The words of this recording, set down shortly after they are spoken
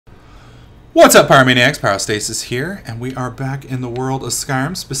What's up, Pyromaniacs? Pyrostasis here, and we are back in the world of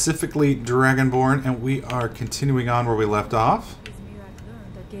Skyrim, specifically Dragonborn, and we are continuing on where we left off. His Miraak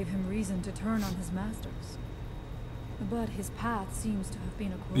learned that gave him reason to turn on his masters. But his path seems to have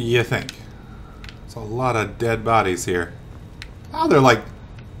been a quirk. You think? There's a lot of dead bodies here. Oh, they're like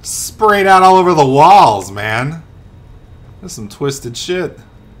sprayed out all over the walls, man. There's some twisted shit.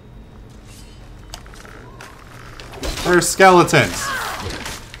 There's skeletons.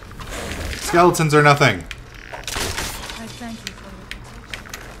 Skeletons are nothing. I thank you for your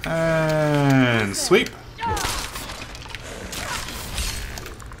protection. And sweep.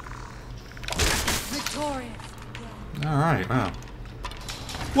 Victorious. Alright, wow.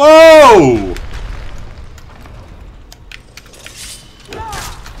 Whoa!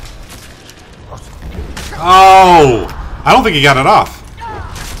 Oh! I don't think he got it off.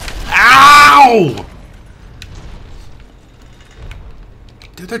 Ow!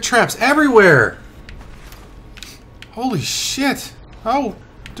 Dude, there are traps everywhere! Holy shit! Oh,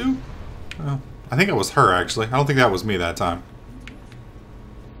 dude. Oh, I think it was her, actually. I don't think that was me that time.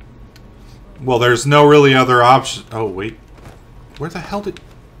 Well, there's no really other option. Oh, wait. Where the hell did...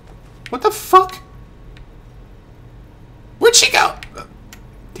 What the fuck? Where'd she go?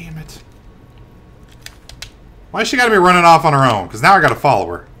 Damn it. Why she gotta be running off on her own? Because now I gotta follow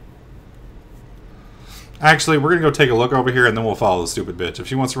her. Actually, we're gonna go take a look over here and then we'll follow the stupid bitch. If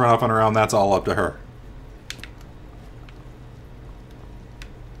she wants to run off on her own, that's all up to her.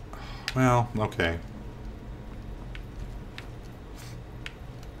 Well, okay.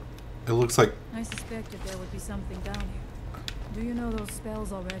 It looks like... I suspected there would be something down here. Do you know those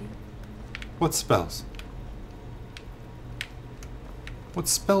spells already? What spells? What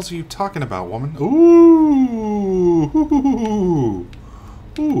spells are you talking about, woman? Ooh! Ooh!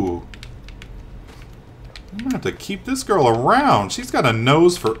 Ooh! I'm gonna have to keep this girl around. She's got a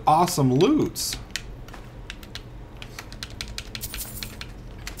nose for awesome loots.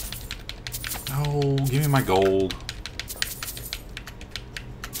 Oh, give me my gold.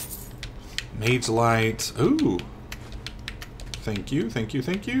 Mage light. Ooh. Thank you, thank you,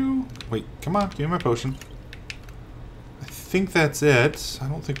 thank you. Wait, come on, give me my potion. I think that's it. I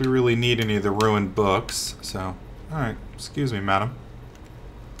don't think we really need any of the ruined books. So, alright. Excuse me, madam.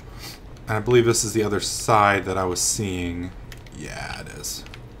 And I believe this is the other side that I was seeing. Yeah, it is.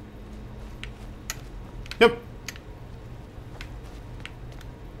 Yep.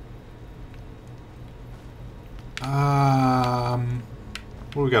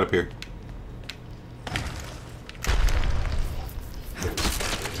 What do we got up here?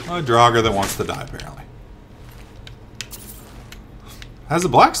 A Draugr that wants to die, apparently. Has a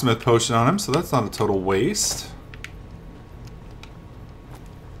blacksmith potion on him, so that's not a total waste.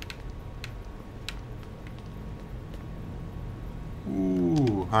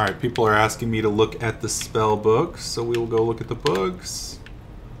 Ooh, alright, people are asking me to look at the spell books, so we will go look at the books.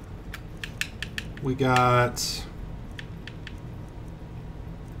 We got...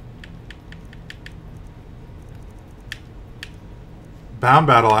 Bound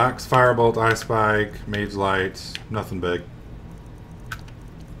Battle Axe, Firebolt, Ice Spike, Mage Light, nothing big.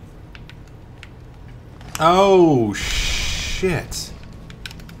 Oh, shit.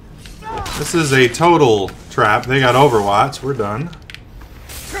 This is a total trap. They got Overwatch. We're done.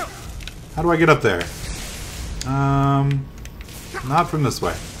 How do I get up there? Not from this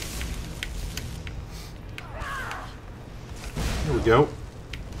way. Here we go.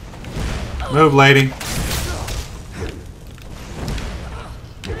 Move, lady.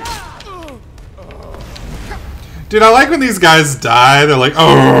 Dude, I like when these guys die. They're like,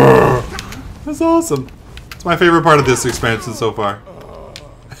 oh, that's awesome. It's my favorite part of this expansion so far.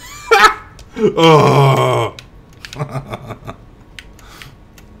 Oh.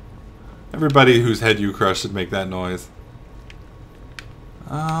 Everybody whose head you crush should make that noise.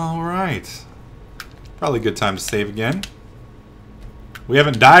 Alright. Probably a good time to save again. We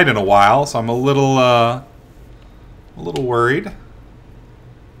haven't died in a while, so I'm a little worried.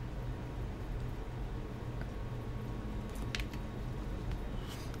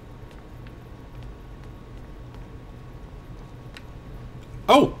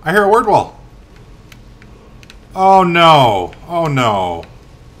 Oh, I hear a word wall. Oh no. Oh no.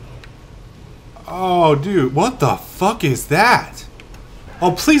 Oh dude, what the fuck is that?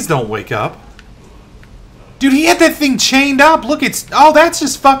 Oh, please don't wake up. Dude, he had that thing chained up. Look, it's... Oh, that's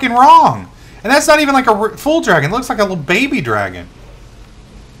just fucking wrong. And that's not even like a full dragon. It looks like a little baby dragon.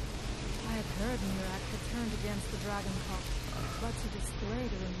 I had heard Miraak had turned against the dragon hawk, but to display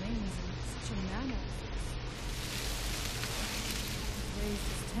the remains of its shenanigans. It razed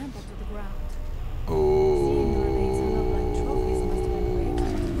his temple to the ground. Oh.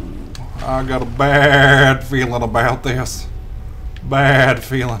 I got a bad feeling about this. Bad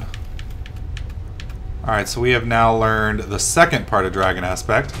feeling. Alright, so we have now learned the second part of Dragon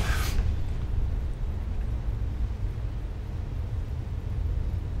Aspect.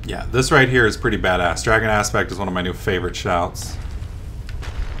 Yeah, this right here is pretty badass. Dragon Aspect is one of my new favorite shouts.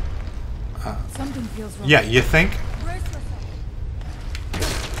 Something feels wrong. Yeah, you think?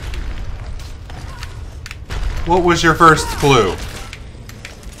 What was your first clue?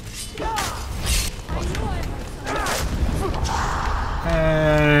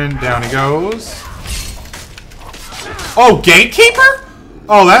 And down he goes. Oh, Gatekeeper?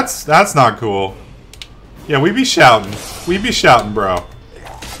 Oh, that's not cool. Yeah, we be shouting. We be shouting, bro.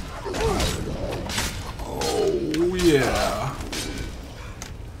 Oh, yeah.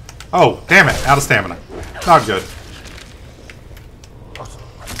 Oh, damn it. Out of stamina. Not good.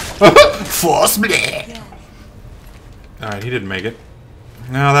 Force blade. Alright, he didn't make it.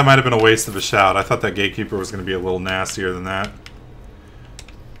 No, that might have been a waste of a shout. I thought that Gatekeeper was going to be a little nastier than that.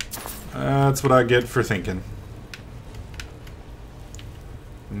 That's what I get for thinking.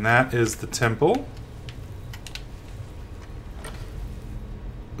 And that is the temple.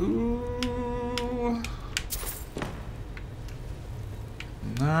 Ooh.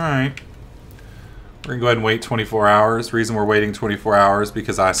 Alright. We're going to go ahead and wait 24 hours. Reason we're waiting 24 hours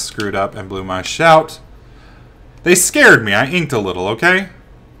because I screwed up and blew my shout. They scared me. I inked a little, okay?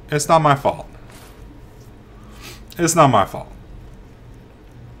 It's not my fault. It's not my fault.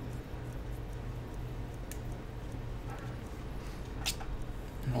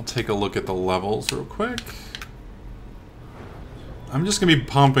 I'll take a look at the levels real quick. I'm just going to be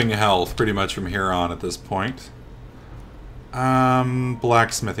pumping health pretty much from here on at this point.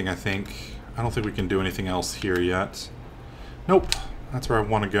 Blacksmithing, I think. I don't think we can do anything else here yet. Nope. That's where I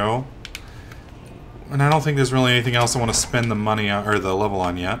want to go. And I don't think there's really anything else I want to spend the money on, or the level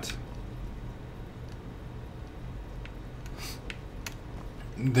on yet.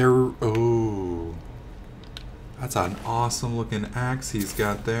 Oh. That's an awesome looking axe he's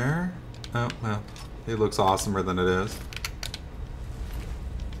got there. Oh, well. It looks awesomer than it is.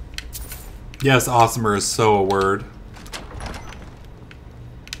 Yes, awesomer is so a word.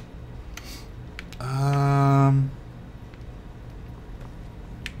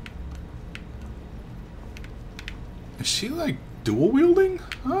 Is she like dual wielding?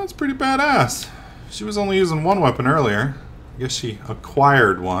 Oh, that's pretty badass. She was only using one weapon earlier. I guess she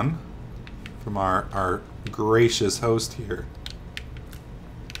acquired one from our gracious host here.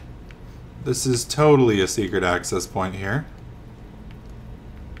 This is totally a secret access point here.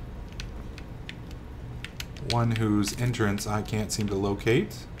 One whose entrance I can't seem to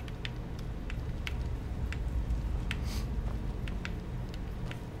locate.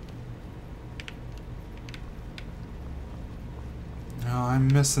 No, I'm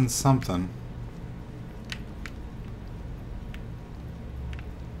missing something.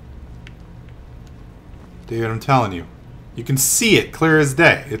 Dude, I'm telling you. You can see it clear as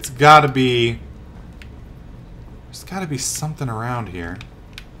day. It's gotta be... There's gotta be something around here.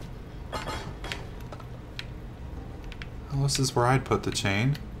 Well, this is where I'd put the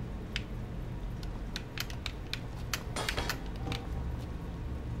chain.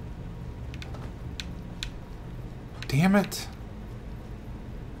 Damn it.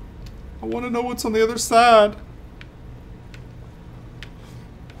 I want to know what's on the other side.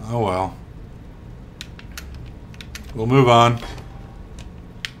 Oh well. We'll move on.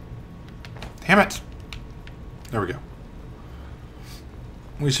 Damn it. There we go.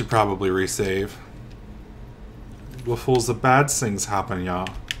 We should probably resave. Before the bad things happen, y'all.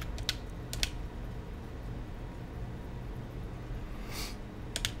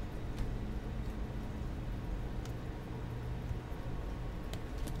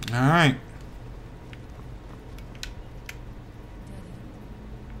 Alright.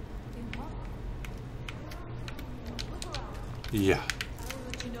 Yeah. I'll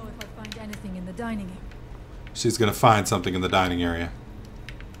let you know if I find anything in the dining area. She's gonna find something in the dining area.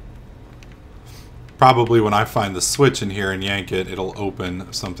 Probably when I find the switch in here and yank it, it'll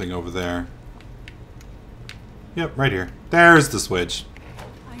open something over there. Yep, right here. There's the switch.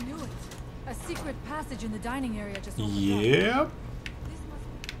 I knew it. A secret passage in the dining area just opened Yep.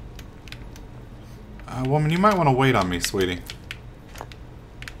 Woman, you might want to wait on me, sweetie.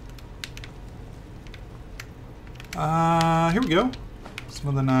 Here we go. Some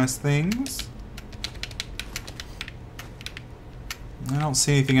of the nice things. I don't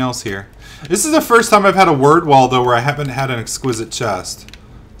see anything else here. This is the first time I've had a word wall, though, where I haven't had an exquisite chest.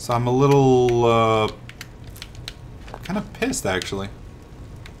 So I'm a little, kind of pissed, actually.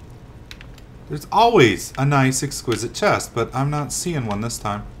 There's always a nice exquisite chest, but I'm not seeing one this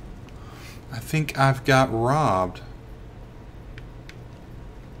time. I think I've got robbed.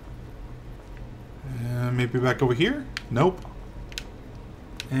 Maybe back over here? Nope.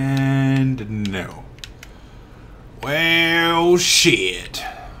 And no. Well, shit.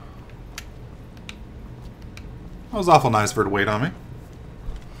 That was awful nice for her to wait on me.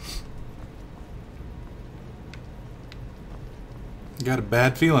 Got a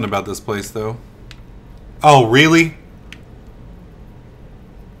bad feeling about this place, though. Oh, really?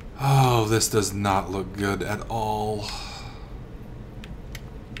 Oh, this does not look good at all.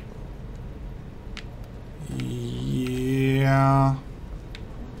 Yeah.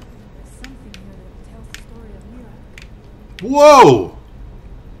 There's something here that tells the story of Miraak. Whoa!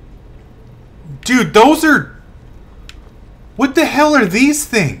 Dude, those are... What the hell are these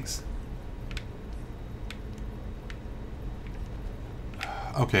things?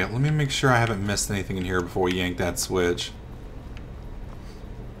 Okay, let me make sure I haven't missed anything in here before we yank that switch.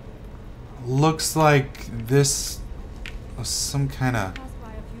 Looks like this was some kind of... Passed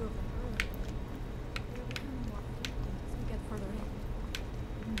by a few of them earlier. They're becoming more frequent as we get further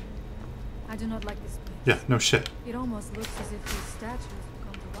in. I do not like this place. Yeah, no shit. It almost looks as if these statues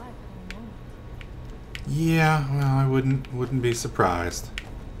will come to life at any moment. Yeah, well, I wouldn't be surprised.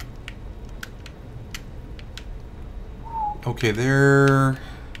 Okay, there.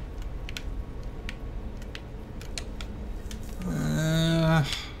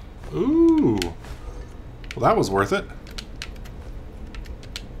 Ooh. Well, that was worth it.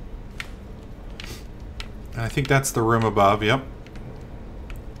 And I think that's the room above, yep.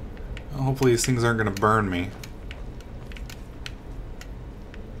 Well, hopefully these things aren't going to burn me.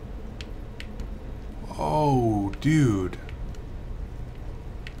 Oh, dude.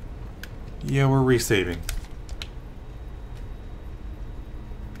 Yeah, we're resaving.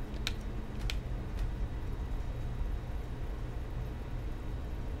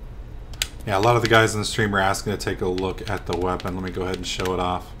 Yeah, a lot of the guys in the stream are asking to take a look at the weapon. Let me go ahead and show it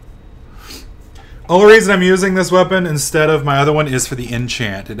off. Only reason I'm using this weapon instead of my other one is for the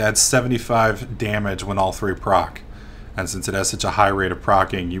enchant. It adds 75 damage when all three proc. And since it has such a high rate of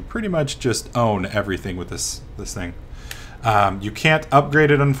proccing, you pretty much just own everything with this thing. You can't upgrade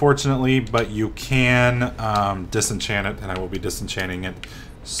it, unfortunately, but you can disenchant it, and I will be disenchanting it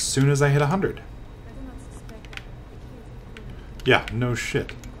as soon as I hit 100. I do not suspect that. Yeah, no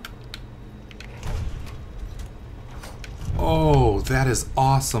shit. Oh, that is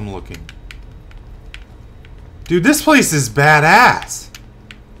awesome looking. Dude, this place is badass.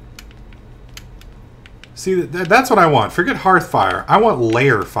 See, that's what I want. Forget Hearthfire. I want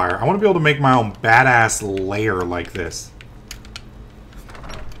Lair Fire. I want to be able to make my own badass lair like this.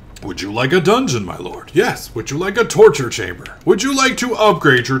 Would you like a dungeon, my lord? Yes. Would you like a torture chamber? Would you like to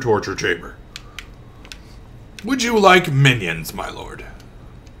upgrade your torture chamber? Would you like minions, my lord?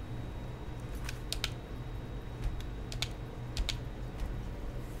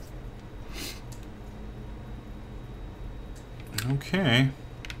 Okay.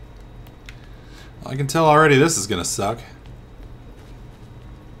 Well, I can tell already this is gonna suck.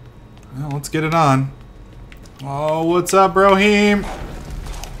 Well, let's get it on. Oh, what's up, Brohim?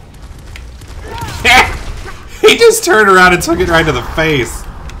 He just turned around and took it right to the face.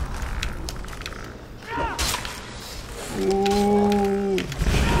 Ooh.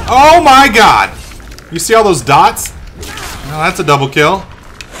 Oh my god! You see all those dots? Well, that's a double kill.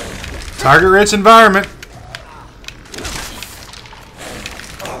 Target-rich environment.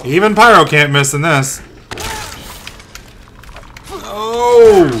 Even Pyro can't miss in this.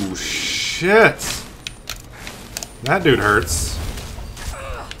 Oh, shit. That dude hurts.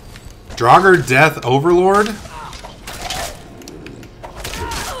 Draugr Death Overlord?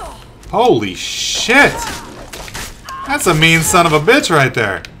 Holy shit. That's a mean son of a bitch right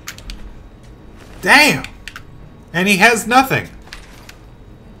there. Damn. And he has nothing.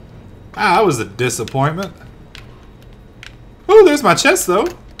 Wow, that was a disappointment. Ooh, there's my chest, though.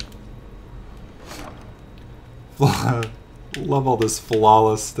 Love all this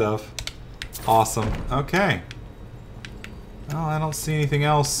flawless stuff. Awesome. Okay. Well, I don't see anything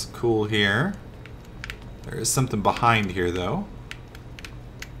else cool here. There is something behind here, though.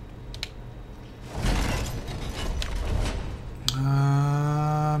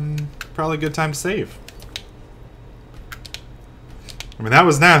 Probably a good time to save. I mean, that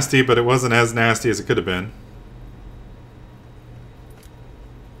was nasty, but it wasn't as nasty as it could have been.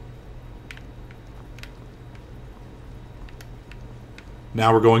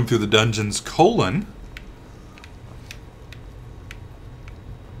 Now we're going through the dungeons, colon.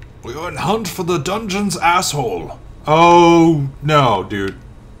 We go and hunt for the dungeon's asshole. Oh, no, dude.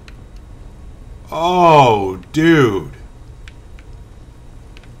 Oh, dude.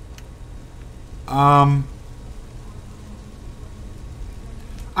 I've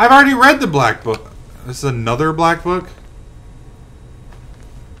already read the black book. This is another black book?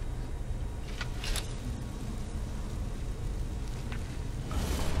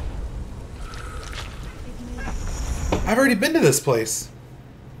 I've already been to this place.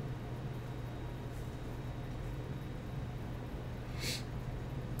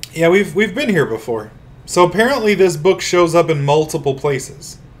 Yeah, we've been here before. So apparently this book shows up in multiple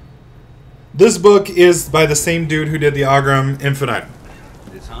places. This book is by the same dude who did the Agram Infinitum.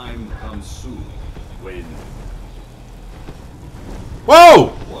 The time comes soon when... Whoa!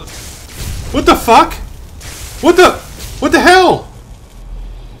 What? What the fuck? What the hell?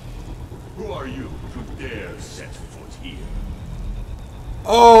 Who are you to dare set foot here?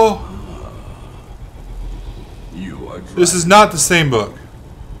 Oh, You are this is not the same book.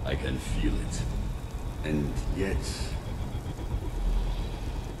 I can feel it. And yet...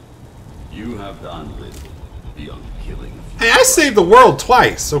 You have done little beyond killing a few. Hey, I saved the world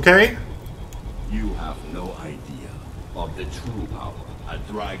twice, okay? You have no idea of the true power a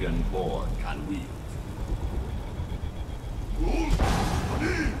Dragonborn can wield.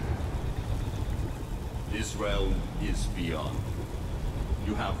 This realm is beyond.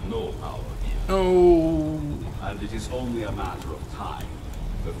 You have no power here. Oh. And it is only a matter of time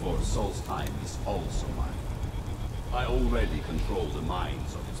before Solstheim is also mine. I already control the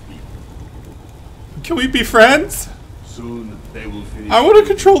minds of its people. Can we be friends? Soon they will finish. I want to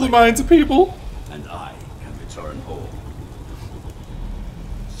control the minds of people. And I can return home.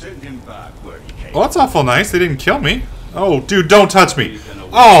 Send him back where he came. Well, that's awful nice. They didn't kill me. Oh, dude, don't touch me.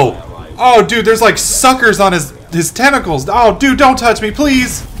 Oh, dude, there's like suckers on his tentacles. Oh, dude, don't touch me,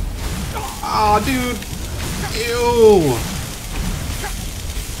 please. Oh, dude. Ew.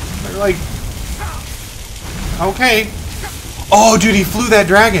 They're like... Okay. Oh, dude, he flew that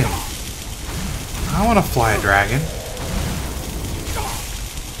dragon. I want to fly a dragon.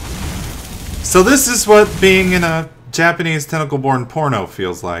 So this is what being in a Japanese tentacle-born porno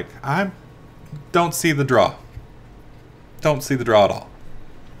feels like. I don't see the draw. Don't see the draw at all.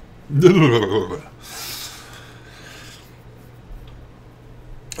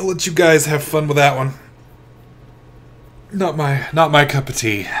 I'll let you guys have fun with that one. Not my cup of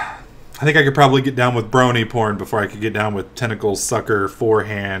tea. I think I could probably get down with brony porn before I could get down with tentacle sucker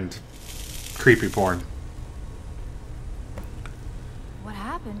forehand creepy porn. What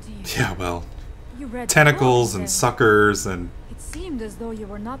happened to you? Yeah, well, You read the tentacles drawings and and suckers and... It seemed as though you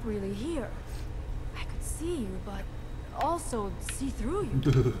were not really here. I could see you, but also see through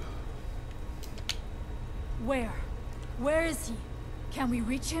you. Where? Where is he? Can we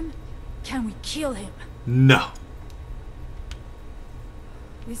reach him? Can we kill him? No.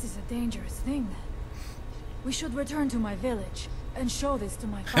 This is a dangerous thing, then. We should return to my village and show this to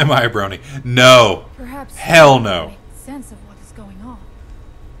my father. Am I a brony? No. Perhaps Hell he no. will make sense of what is going on.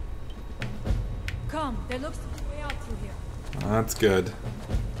 Come, there looks to be a way out through here. That's good.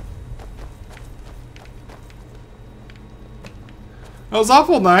 That was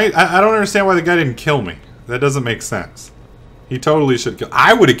awful night. I don't understand why the guy didn't kill me. That doesn't make sense. He totally should kill.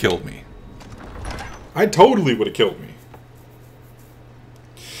 I would have killed me. I totally would have killed me.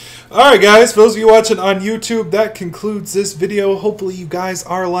 Alright guys, for those of you watching on YouTube, that concludes this video. Hopefully you guys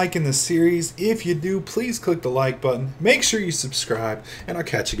are liking the series. If you do, please click the like button. Make sure you subscribe, and I'll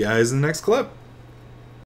catch you guys in the next clip.